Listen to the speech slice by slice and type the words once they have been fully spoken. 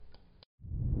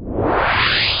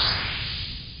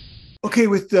Okay,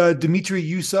 with Dmitry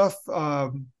Usov,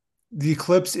 The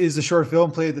Eclipse is a short film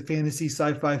played at the Fantasy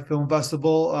Sci-Fi Film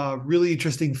Festival. Really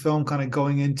interesting film, kind of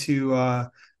going into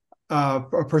a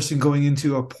person going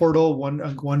into a portal,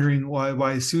 wondering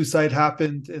why suicide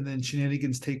happened, and then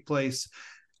shenanigans take place.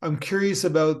 I'm curious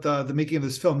about the making of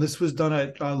this film. This was done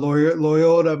at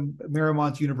Loyola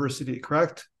Marymount University,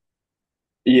 correct?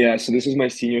 Yeah, so this is my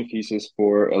senior thesis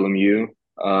for LMU.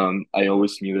 I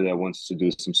always knew that I wanted to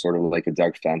do some sort of like a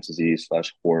dark fantasy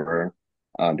slash horror,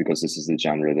 because this is the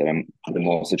genre that I'm the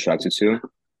most attracted to.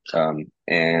 Um,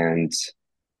 and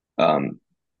um,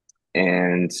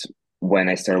 and when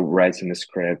I started writing the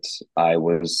script, I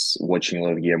was watching a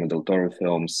lot of Guillermo del Toro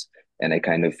films, and I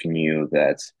kind of knew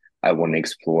that I want to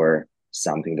explore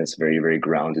something that's very, very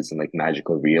grounded in like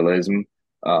magical realism,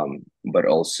 but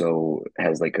also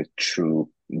has like a true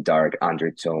dark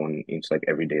undertone into like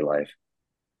everyday life.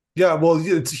 Yeah, well,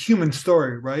 it's a human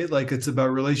story, right? Like it's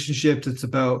about relationships. It's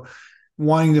about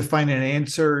wanting to find an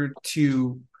answer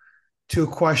to a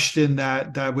question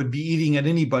that would be eating at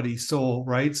anybody's soul,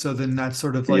 right? So then that's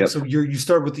sort of like, Yep. so you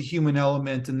start with the human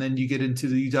element, and then you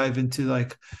dive into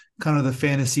like kind of the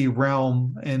fantasy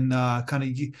realm, and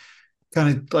kind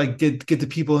of like get the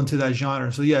people into that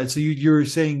genre. So yeah, so you're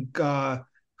saying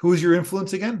who was your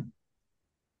influence again?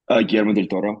 Guillermo del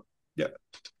Toro. Yeah,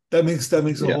 that makes a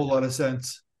Yeah. whole lot of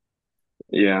sense.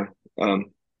 Yeah. Um,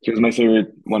 he was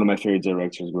one of my favorite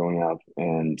directors growing up,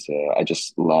 and I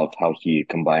just love how he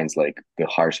combines like the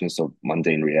harshness of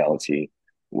mundane reality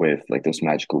with like those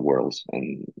magical worlds.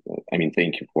 And I mean,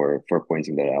 thank you for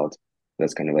pointing that out.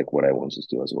 That's kind of like what I wanted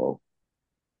to do as well.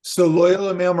 So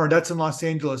Loyola Marymount, that's in Los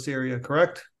Angeles area,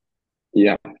 correct?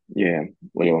 Yeah, yeah,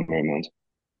 Leo Marymount.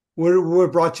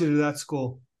 What brought you to that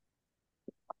school?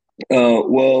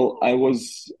 Well, I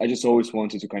just always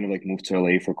wanted to kind of like move to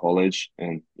LA for college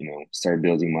and, start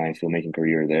building my filmmaking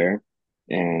career there.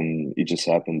 And it just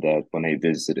happened that when I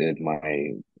visited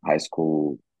my high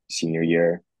school senior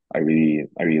year, I really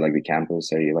like the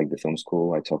campus. I really like the film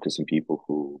school. I talked to some people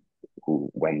who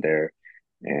went there,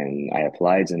 and I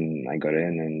applied and I got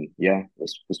in, and yeah,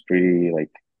 it was pretty like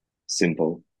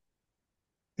simple.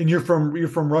 And you're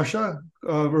from Russia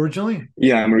originally?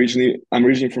 Yeah, I'm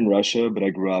originally from Russia, but I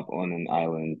grew up on an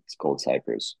island called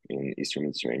Cyprus in Eastern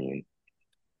Mediterranean.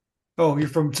 Oh,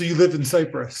 so you lived in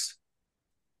Cyprus.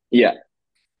 Yeah.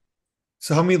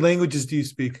 So how many languages do you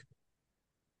speak?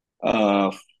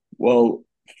 Uh, well,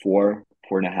 four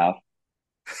and a half.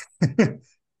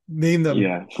 Name them.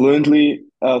 Yeah, fluently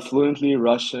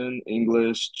Russian,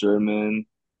 English, German,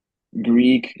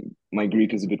 Greek. My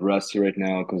Greek is a bit rusty right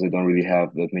now because I don't really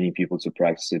have that many people to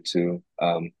practice it to.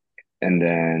 And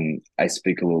then I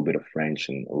speak a little bit of French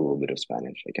and a little bit of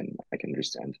Spanish. I can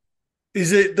understand.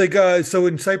 Is it like so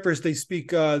in Cyprus they speak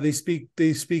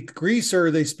Greece,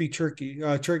 or they speak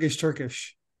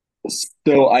Turkish?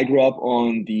 So I grew up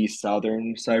on the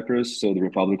southern Cyprus, so the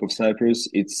Republic of Cyprus.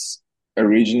 It's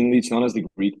known as the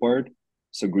Greek part.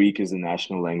 So Greek is the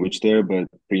national language there, but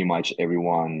pretty much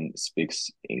everyone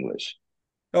speaks English.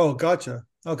 Oh, gotcha.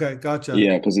 Okay, gotcha.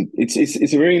 Yeah, because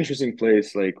it's a very interesting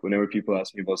place. Like whenever people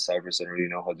ask me about Cyprus, I don't really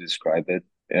know how to describe it.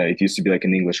 It used to be like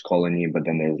an English colony, but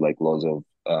then there's like lots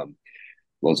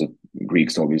of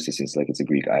Greeks, obviously, since like it's a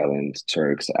Greek island,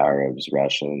 Turks, Arabs,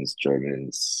 Russians,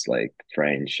 Germans, like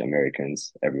French,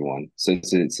 Americans, everyone. So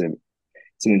it's an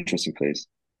interesting place.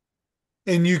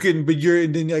 And you can, but you're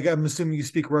then like I'm assuming you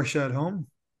speak Russia at home.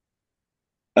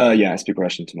 Yeah, I speak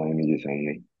Russian to my immediate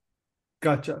family.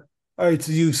 Gotcha. All right,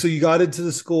 so you got into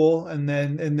the school, and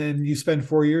then you spent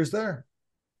 4 years there.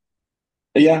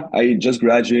 Yeah, I just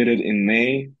graduated in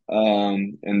May,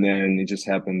 and then it just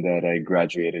happened that I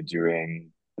graduated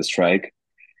during the strike.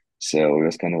 So it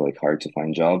was kind of like hard to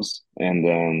find jobs. And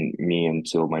then me and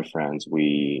two of my friends,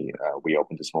 we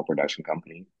opened a small production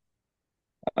company.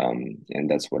 And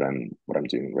that's what I'm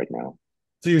doing right now.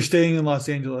 So you're staying in Los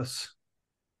Angeles.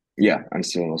 Yeah, I'm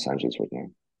still in Los Angeles right now.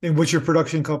 And what's your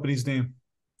production company's name?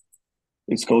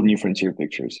 It's called New Frontier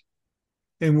Pictures.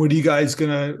 And what are you guys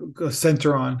gonna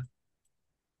center on?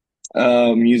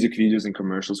 Music videos and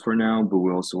commercials for now, but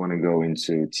we also want to go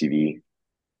into TV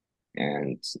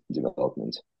and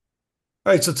development.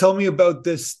 All right, so tell me about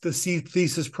the C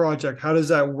thesis project. How does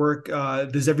that work?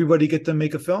 Does everybody get to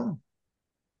make a film?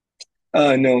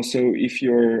 No, so if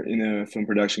you're in a film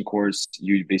production course,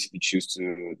 you basically choose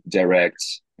to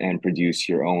direct and produce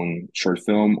your own short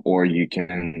film, or you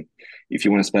can, if you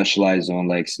want to specialize on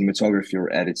like cinematography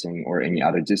or editing or any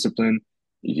other discipline,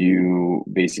 you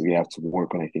basically have to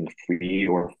work on, I think, 3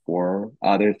 or 4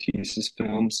 other thesis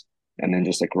films, and then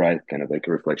just like write kind of like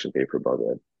a reflection paper about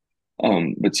it.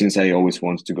 But since I always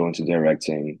wanted to go into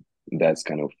directing, that's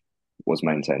kind of was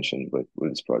my intention with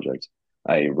this project.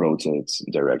 I wrote it,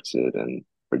 directed, and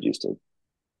produced it.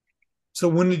 So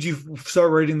when did you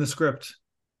start writing the script?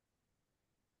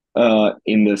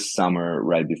 In the summer,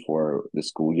 right before the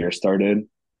school year started,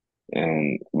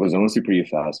 and it was honestly pretty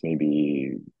fast.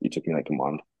 Maybe it took me like a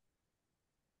month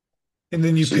And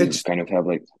then you to pitched. kind of have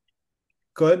like,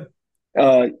 Go ahead.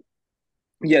 uh,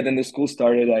 yeah. Then the school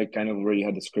started. I kind of already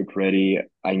had the script ready.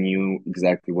 I knew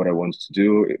exactly what I wanted to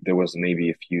do. There was maybe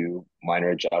a few minor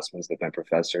adjustments that my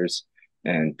professors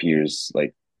and peers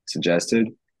like suggested,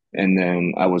 and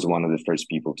then I was one of the first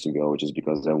people to go, just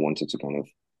because I wanted to kind of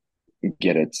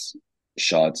get it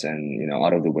shot and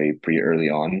out of the way pretty early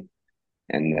on.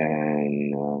 And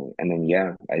then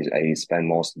yeah, I spent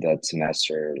most of that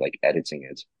semester like editing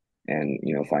it and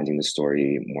finding the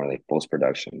story more like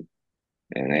post-production.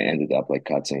 And I ended up like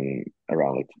cutting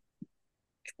around like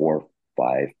four,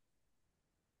 five,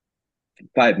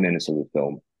 5 minutes of the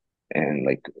film, and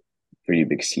like pretty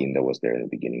big scene that was there in the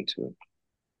beginning too.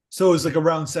 So it was like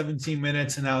around 17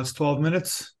 minutes, and now it's 12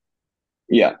 minutes.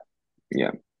 Yeah,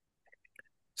 yeah.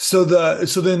 So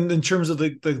then in terms of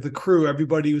the crew,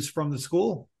 everybody was from the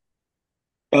school.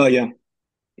 Oh yeah,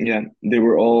 yeah. They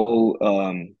were all.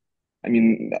 I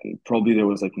mean, probably there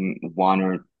was like one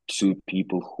or two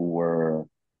people who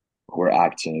were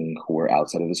acting, who were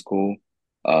outside of the school.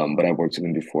 But I worked with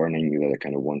them before, and I knew that I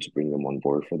kind of wanted to bring them on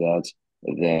board for that.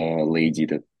 The lady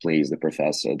that plays the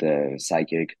professor, the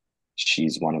psychic,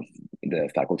 she's one of the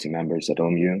faculty members at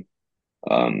OMU.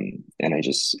 And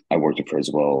I worked with her as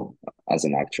well as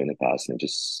an actor in the past, and I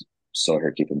just saw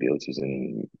her capabilities,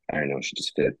 and I don't know, she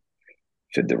just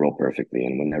fit the role perfectly.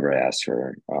 And whenever I asked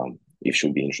her if she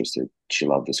would be interested, she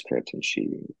loved the script, and she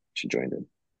joined it.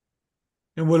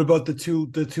 And what about the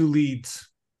two leads?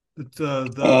 The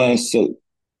Uh, so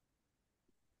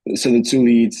So the two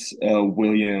leads,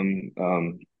 William,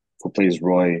 who plays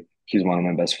Roy, he's one of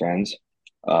my best friends.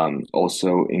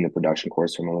 Also in the production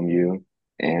course from LMU,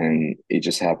 and it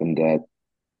just happened that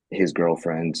his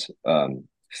girlfriend,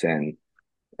 Finn,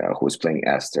 who was playing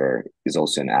Esther, is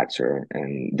also an actor,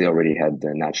 and they already had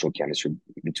the natural chemistry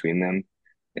between them.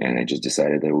 And I just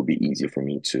decided that it would be easier for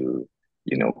me to,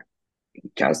 you know,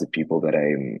 cast the people that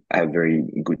I have very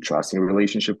good trusting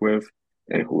relationship with,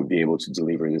 and who would be able to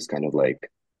deliver this kind of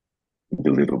like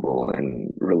believable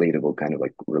and relatable kind of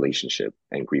like relationship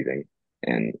and grieving,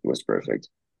 and it was perfect.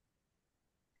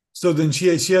 so then she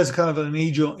has kind of an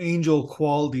angel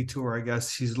quality to her, I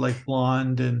guess. She's like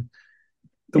blonde, and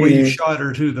the way you Mm, shot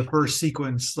her too, the first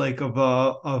sequence like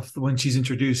of when she's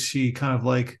introduced, she kind of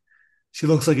like she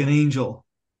looks like an angel.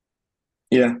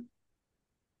 yeah,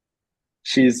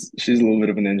 she's a little bit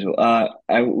of an angel. I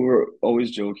we were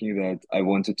always joking that I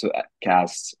wanted to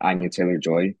cast Anya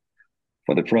Taylor-Joy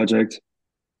for the project,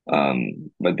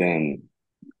 but then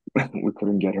we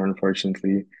couldn't get her,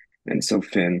 unfortunately, and so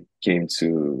Finn came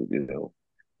to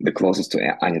the closest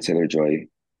to Anya Taylor-Joy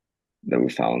that we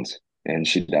found. And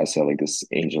she does have like this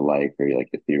angel-like, very like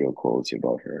ethereal quality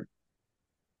about her.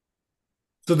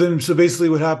 So basically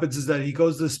what happens is that he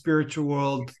goes to the spiritual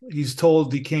world. He's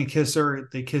told he can't kiss her.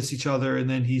 They kiss each other, and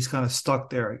then he's kind of stuck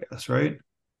there, I guess, right?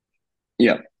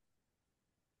 Yeah.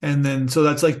 And then so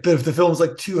that's like the film's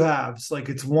like two halves. Like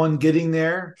it's one getting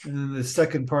there, and then the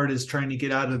second part is trying to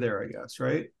get out of there, I guess,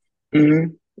 right?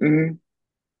 Hmm. Hmm.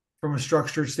 From a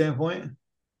structured standpoint.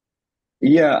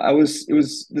 Yeah, it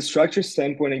was the structure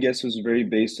standpoint, I guess, was very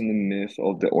based on the myth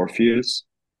of the Orpheus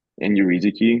and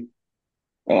Eurydice.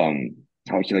 Um,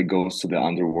 how he like goes to the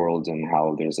underworld, and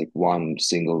how there's like one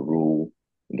single rule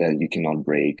that you cannot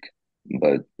break,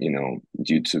 but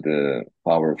due to the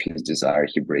power of his desire,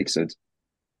 he breaks it.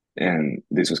 And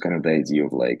this was kind of the idea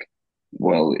of like,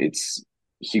 well, it's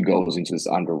he goes into this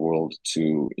underworld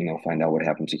to, find out what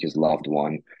happened to his loved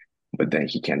one, but then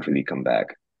he can't really come back.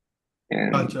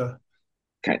 And Gotcha.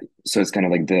 so it's kind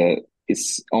of like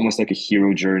it's almost like a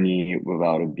hero journey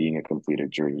without it being a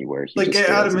completed journey where he Like just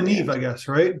fails Adam in and the Eve, end. I guess,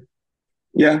 right?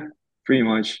 Yeah, pretty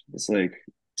much. It's like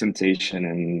temptation,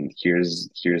 and here's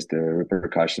the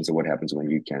repercussions of what happens when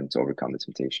you can't overcome the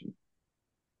temptation.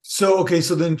 So okay,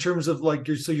 so then in terms of like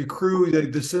your crew,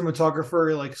 the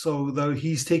cinematographer, like so though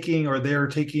he's taking or they're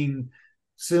taking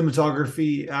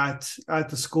cinematography at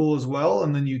the school as well,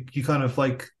 and then you kind of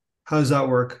like how does that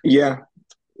work? Yeah,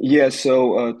 yeah.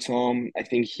 So Tom, I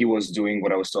think he was doing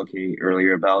what I was talking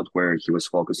earlier about, where he was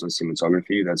focused on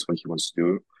cinematography. That's what he wants to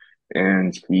do,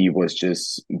 and he was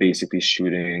just basically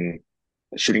shooting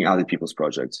other people's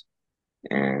projects.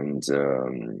 And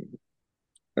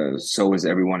so is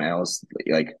everyone else.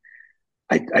 Like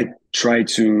I try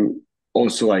to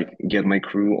also like get my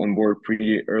crew on board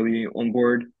pretty early on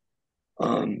board.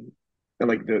 Um,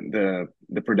 like the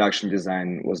production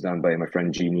design was done by my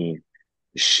friend Jeannie.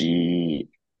 She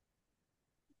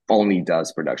only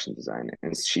does production design,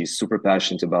 and she's super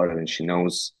passionate about it, and she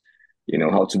knows,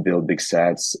 how to build big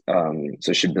sets.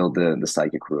 So she built the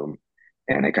psychic room,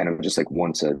 and I kind of just like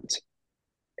wanted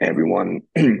everyone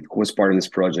who was part of this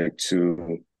project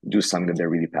to do something that they're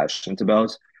really passionate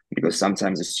about, because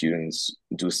sometimes the students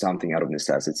do something out of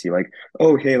necessity, like,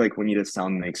 oh hey, like we need a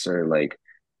sound mixer, like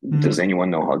does Mhm. anyone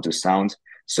know how to sound?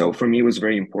 So for me it was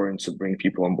very important to bring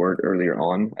people on board earlier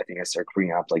on. I think I started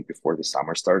cleaning up like before the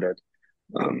summer started.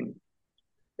 um,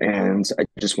 and I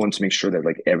just want to make sure that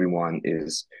like everyone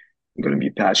is going to be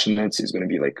passionate. It's going to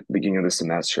be like beginning of the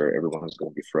semester, everyone's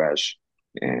going to be fresh,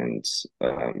 and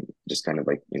just kind of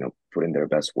like put in their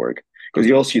best work, because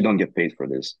you don't get paid for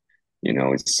this.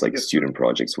 It's like student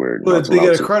projects, we're not But they allowed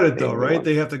get a to credit pay though, right? anyone.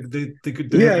 They have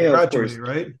Yeah, to yeah, of graduate, course,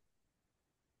 right?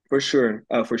 for sure.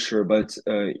 But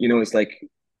it's like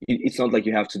it's not like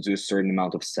you have to do a certain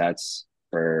amount of sets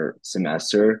per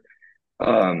semester.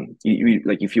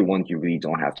 Like if you want, you really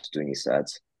don't have to do any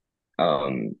sets.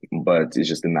 But it's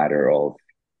just a matter of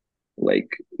like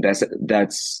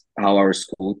that's how our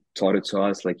school taught it to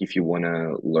us. Like if you want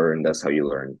to learn, that's how you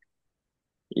learn.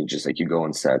 You just like you go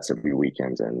on sets every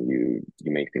weekend and you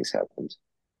make things happen.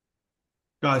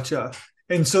 Gotcha.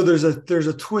 And so there's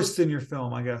a twist in your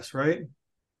film, I guess, right?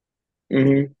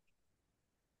 Hmm.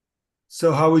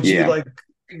 So how would you Yeah,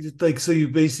 like so you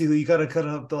basically you gotta kind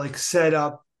of like set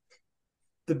up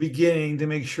the beginning to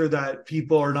make sure that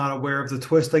people are not aware of the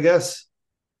twist, I guess.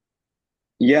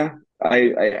 yeah.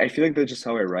 I feel like that's just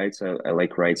how I write. I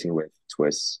like writing with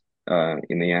twists.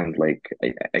 In the end, like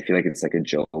I feel like it's like a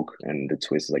joke, and the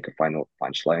twist is like a final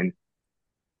punchline.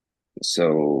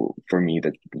 So for me,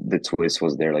 the twist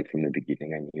was there like from the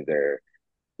beginning. I knew there,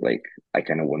 like I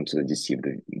kind of wanted to deceive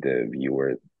the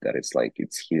viewer that it's like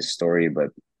it's his story, but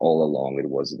all along it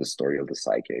was the story of the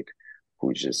psychic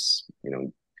who just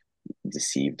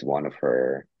deceived one of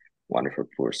her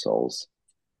poor souls,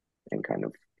 and kind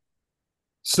of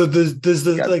So does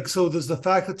the got does the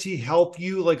faculty help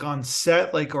you like on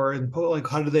set like or in like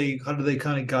how do they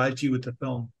kind of guide you with the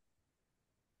film?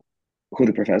 who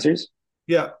the professors.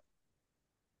 Yeah.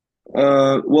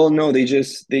 Well, no, they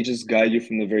just guide you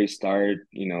from the very start.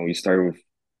 You start with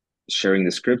sharing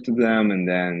the script to them, and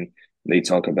then they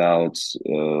talk about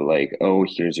like, oh,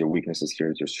 here's your weaknesses,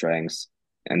 here's your strengths,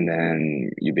 and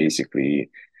then you basically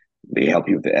they help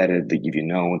you with the edit. They give you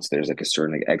notes. There's like a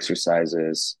certain like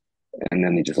exercises, and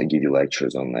then they just like give you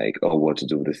lectures on like, oh, what to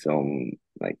do with the film,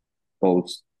 like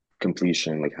post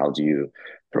completion, like how do you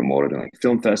promote it in like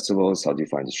film festivals, how do you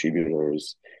find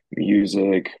distributors,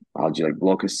 music, how do you like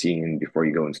block a scene before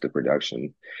you go into the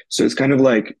production. So it's kind of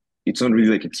like it's not really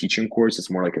like a teaching course. It's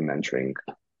more like a mentoring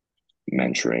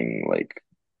like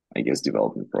I guess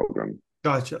development program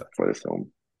Gotcha. for the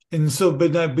film. And so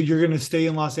but you're gonna stay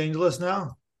in Los Angeles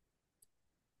now?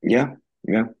 Yeah,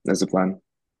 yeah, that's the plan.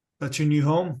 That's your new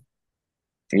home?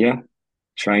 Yeah,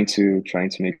 trying to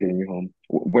make it a new home.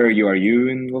 Where are you? Are you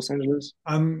in Los Angeles?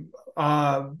 I'm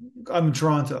uh I'm in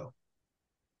Toronto.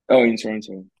 Oh, in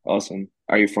Toronto. Awesome.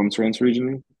 Are you from Toronto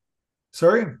originally?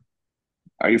 Sorry?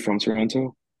 Are you from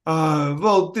Toronto?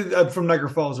 Well, I'm from Niagara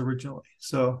Falls originally.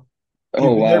 So Oh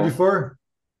you've been there wow. before?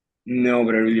 No,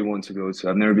 but I really want to go to.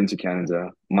 I've never been to Canada.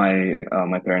 My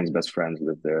parents' best friends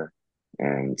live there,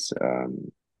 and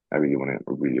I really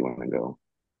want to go.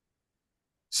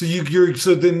 So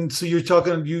you're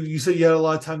talking you said you had a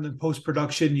lot of time in post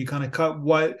production. You kind of cut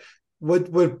what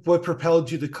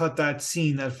propelled you to cut that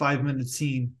scene, that 5 minute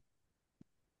scene?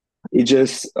 It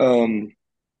just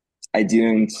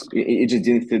it just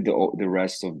didn't fit the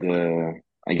rest of the,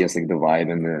 I guess, like the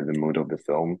vibe and the mood of the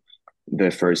film.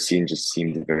 The first scene just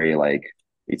seemed very like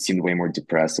it seemed way more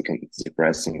depressing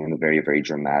and very very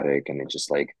dramatic, and it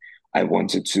just like I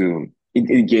wanted to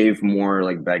it gave more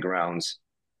like backgrounds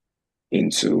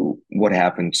into what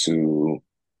happened to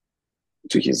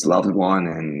his loved one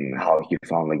and how he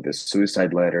found like the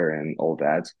suicide letter and all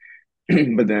that.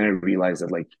 But then I realized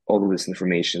that like all of this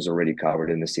information is already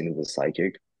covered in the scene of the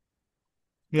psychic,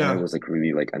 and it Yeah. was like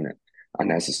really like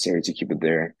unnecessary to keep it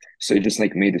there. So it just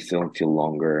like made the film feel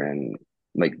longer, and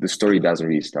like the story doesn't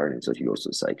really start until he goes to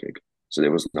the psychic. So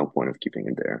there was no point of keeping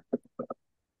it there.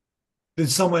 Did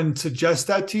someone suggest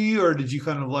that to you, or did you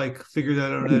kind of like figure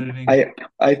that out in editing?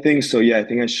 I think so. Yeah, I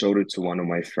think I showed it to one of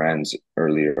my friends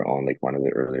earlier on, like one of the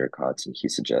earlier cuts, and he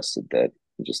suggested that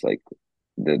just like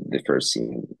the first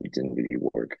scene didn't really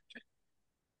work.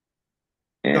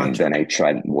 And Gotcha. then I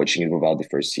tried watching it without the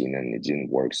first scene, and it didn't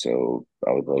work. So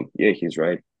I was like, yeah, he's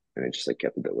right, and I just like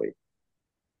kept it that way.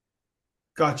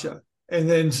 Gotcha. And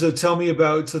then so tell me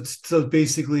about so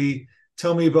basically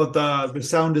tell me about the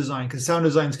sound design, because sound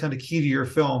design is kind of key to your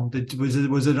film. Was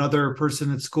it another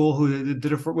person at school who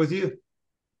did it with you?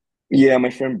 Yeah, my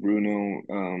friend Bruno,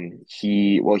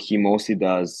 he mostly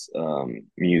does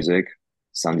music,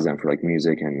 sound design for like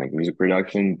music and like music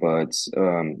production, but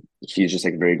he's just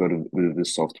like very good with the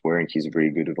software, and he's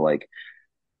very good at like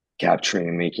capturing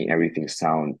and making everything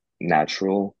sound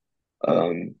natural.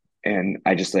 Um, and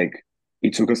I just like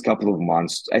it took us a couple of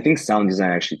months. I think sound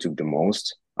design actually took the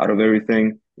most out of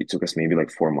everything. It took us maybe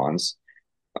like 4 months,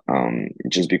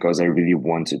 just because I really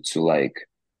wanted to like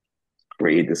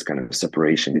create this kind of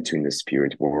separation between the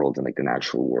spirit world and like the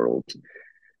natural world.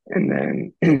 And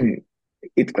then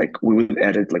it like we would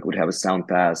edit, like would have a sound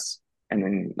pass, and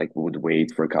then like we would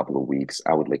wait for a couple of weeks.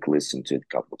 I would like listen to it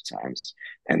a couple of times,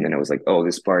 and then I was like, oh,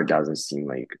 this part doesn't seem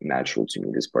like natural to me.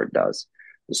 This part does.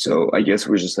 So I guess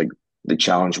we're just like the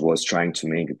challenge was trying to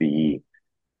make the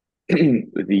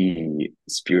the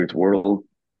spirit world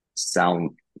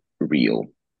sound real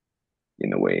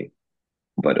in a way,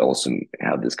 but also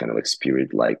have this kind of like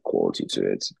spirit like quality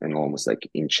to it, and almost like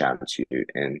enchant you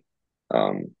and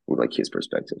with like his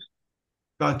perspective.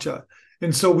 Gotcha.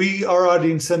 And so our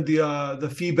audience sent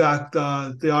the feedback,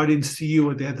 the audience to you,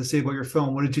 what they had to say about your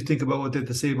film. What did you think about what they had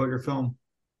to say about your film?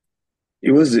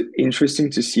 It was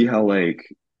interesting to see how like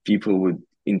people would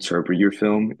interpret your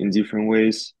film in different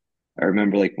ways. I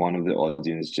remember like one of the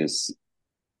audience just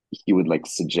he would like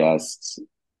suggest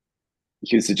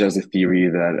a theory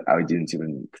that I didn't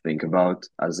even think about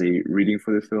as a reading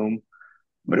for the film.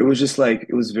 But it was just like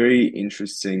it was very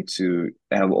interesting to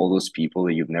have all those people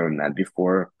that you've never met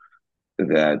before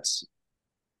that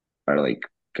are like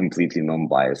completely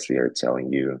non-biasedly are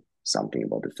telling you something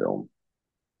about the film.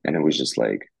 And it was just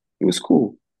like it was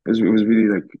cool. It was really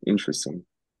like interesting.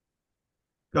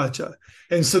 Gotcha.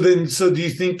 And so then, so do you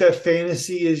think that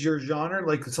fantasy is your genre,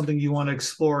 like something you want to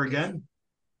explore again?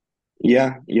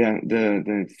 Yeah, yeah.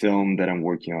 The film that I'm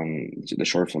working on, the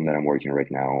short film that I'm working on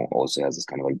right now, also has this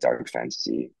kind of like dark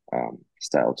fantasy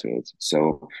style to it.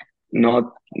 So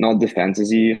not the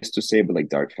fantasy is to say, but like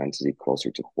dark fantasy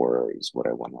closer to horror is what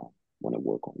I wanna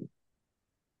work on in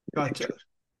the Gotcha. future.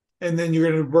 And then you're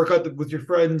going to work out with your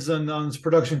friends on this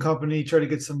production company, try to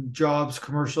get some jobs,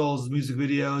 commercials, music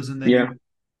videos, and then Yeah, you're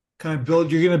kind of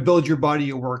you're going to build your body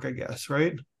of work, I guess,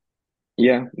 right?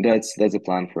 yeah. That's a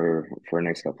plan for the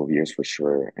next couple of years for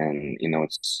sure. And you know,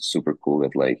 it's super cool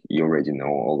that like you already know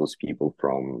all those people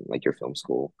from like your film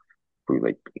school who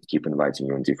like keep inviting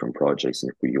you on different projects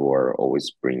and who you are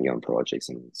always bringing on projects.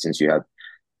 And since you had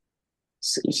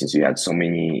so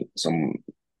many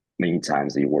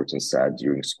times that you worked on set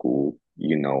during school,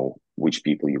 you know which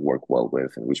people you work well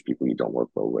with and which people you don't work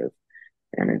well with.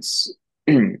 And it's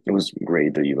it was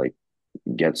great that you like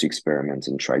get to experiment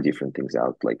and try different things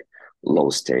out, like low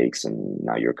stakes, and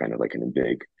now you're kind of like in a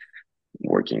big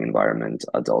working environment,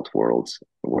 adult world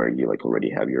where you like already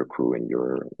have your crew and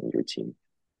your team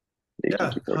that you can Yeah,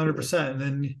 keep working with.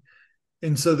 100%.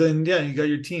 And so then, yeah, you got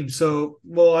your team. So,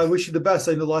 well, I wish you the best.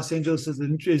 I know Los Angeles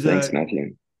Thanks,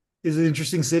 Matthew. is an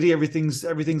interesting city. Everything's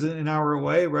an hour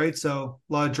away, right? So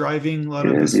a lot of driving, a lot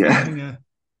It of is, yeah. visiting,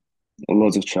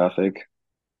 Lots of traffic.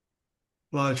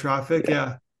 a lot of traffic.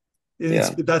 Yeah, Yeah, and it's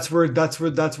yeah, that's where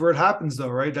it happens, though,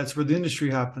 right? That's where the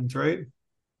industry happens, right?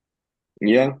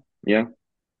 yeah, yeah.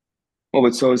 Oh,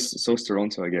 but so is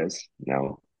Toronto, I guess.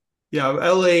 Now. Yeah,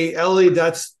 LA.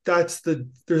 That's the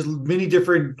there's many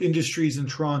different industries in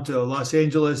Toronto, Los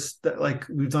Angeles. That like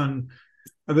we've done.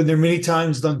 I've been there many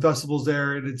times, done festivals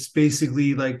there, and it's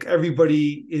basically like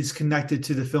everybody is connected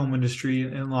to the film industry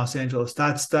in Los Angeles.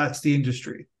 That's the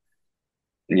industry,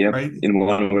 Yep, right? in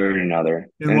one way or another.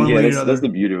 In And one yeah, way or that's the another.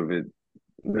 beauty of it.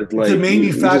 That It's a like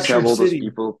we just have manufactured all those city.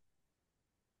 people.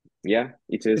 Yeah,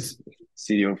 it is It's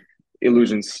city of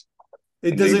illusions,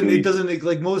 and they it believe. doesn't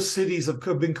like most cities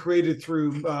have been created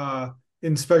through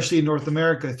and especially in North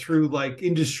America through like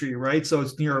industry, right? So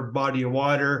it's near a body of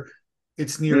water.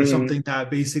 It's near Hmm. something that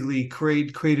basically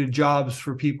created jobs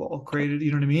for people. Created,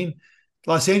 you know what I mean?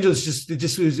 Los Angeles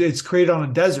it's created on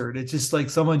a desert. It's just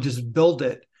like someone just built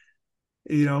it,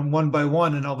 you know, one by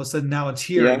one, and all of a sudden now it's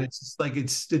here, and Yeah, it's just like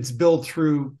it's built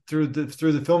through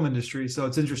the film industry. So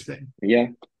it's interesting. yeah.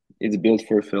 It's built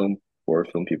for film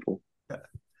people. Yeah.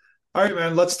 All right,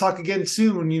 man. Let's talk again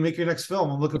soon when you make your next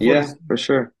film. I'm looking forward to Yeah, seeing for it.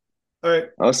 sure. All right.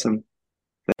 Awesome.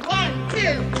 1,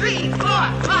 2, 3, 4,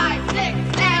 5.